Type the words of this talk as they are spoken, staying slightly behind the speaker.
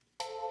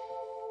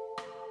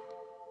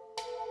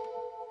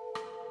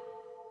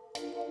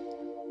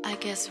I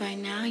guess right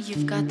now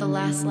you've got the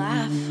last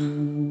laugh.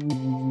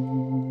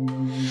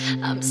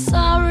 I'm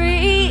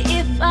sorry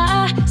if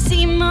I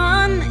seem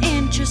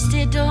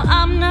uninterested, or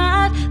I'm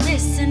not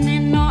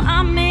listening, or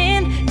I'm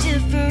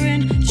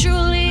indifferent.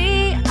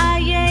 Truly, I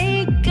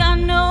ain't got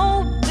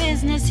no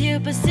business here,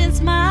 but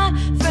since my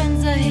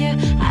friends are here,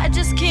 I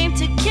just came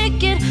to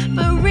kick it.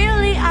 But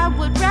really, I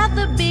would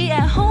rather be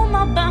at home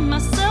all by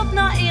myself,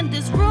 not in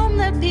this room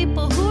that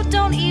people who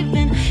don't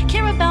even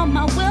care about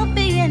my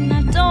well-being.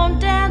 I don't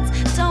dance,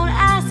 don't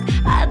ask,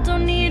 I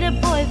don't need a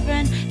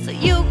boyfriend, so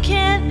you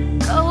can't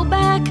go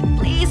back.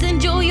 Please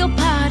enjoy your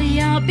party,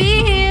 I'll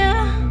be here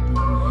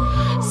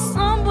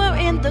somewhere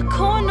in the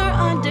corner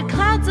under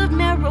clouds of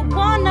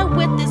marijuana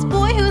with this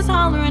boy who's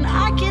hollering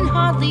I can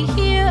hardly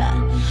hear.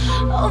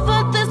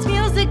 Over this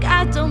music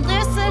I don't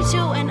listen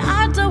to, and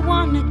I don't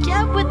wanna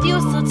get with you,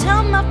 so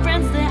tell my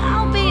friends that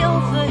I'll be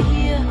over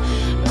here.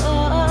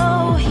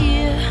 Oh,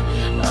 here,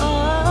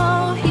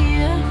 oh,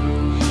 here.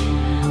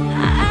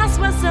 I ask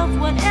myself,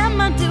 what am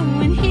I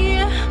doing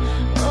here?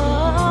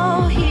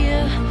 Oh,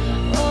 here,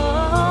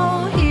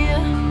 oh,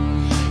 here.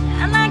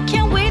 And I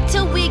can't wait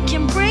till we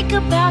can break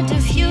about.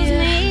 Excuse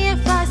me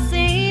if I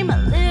seem a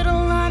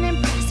little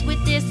unimpressed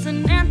with this,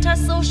 an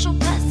antisocial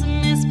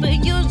pessimist,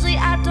 but usually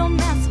I don't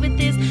mess with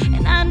this.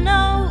 And I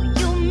know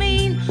you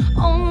mean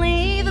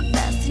only the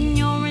best, and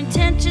your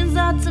intentions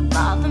are to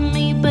bother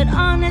me, but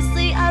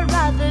honestly I'd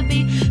rather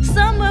be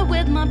somewhere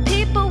with my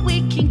people.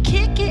 We can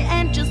kick it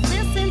and just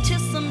listen to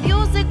some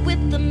music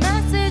with the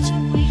message,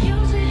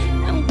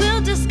 and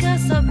we'll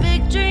discuss our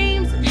big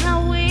dreams and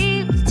how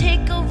we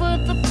take over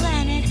the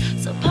planet.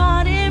 So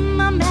pardon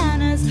my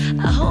manners,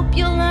 I hope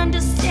you'll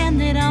understand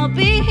that I'll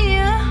be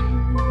here,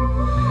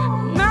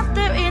 not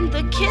there in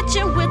the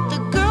kitchen with the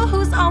girl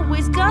who's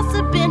always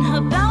gossiping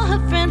about her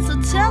friends, so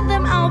tell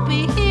them I'll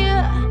be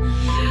here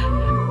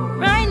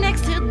right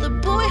next to the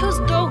boy who's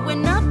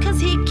throwing up cause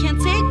he can't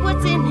take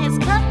what's in his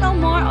cup no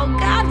more. Oh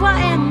God, why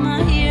am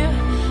I here?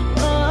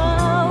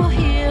 Oh,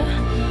 here,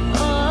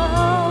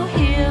 oh,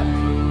 here.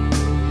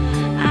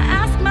 I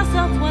ask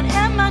myself, what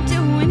am I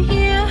doing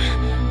here?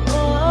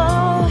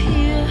 Oh,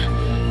 here,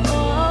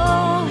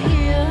 oh,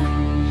 here.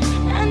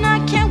 And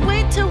I can't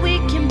wait till we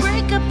can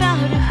break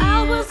about it.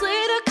 Hours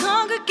later,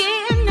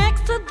 congregating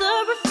next to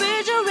the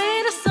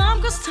refrigerator,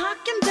 some girl's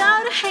talking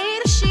about a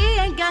hater, she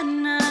ain't got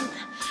none.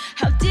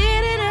 How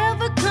did it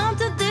ever come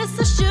to this?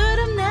 I should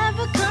have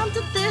never come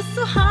to this.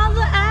 So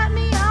holler at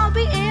me, I'll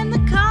be in the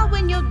car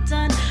when you're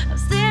done. I'm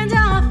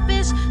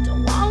standoffish,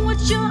 don't want what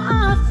you're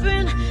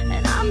offering,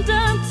 and I'm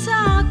done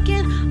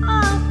talking.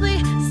 Awfully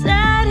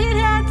sad it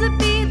had to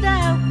be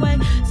that way,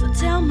 so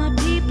tell my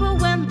people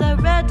when they're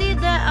ready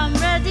that I'm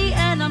ready,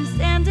 and I'm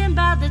standing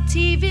by the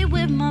TV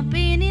with my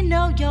beanie.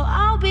 No, yo,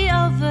 I'll be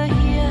over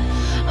here.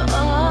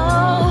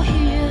 Oh,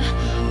 here,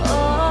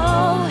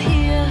 oh,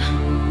 here.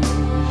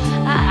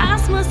 I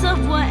ask myself,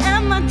 what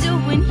am I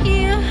doing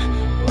here?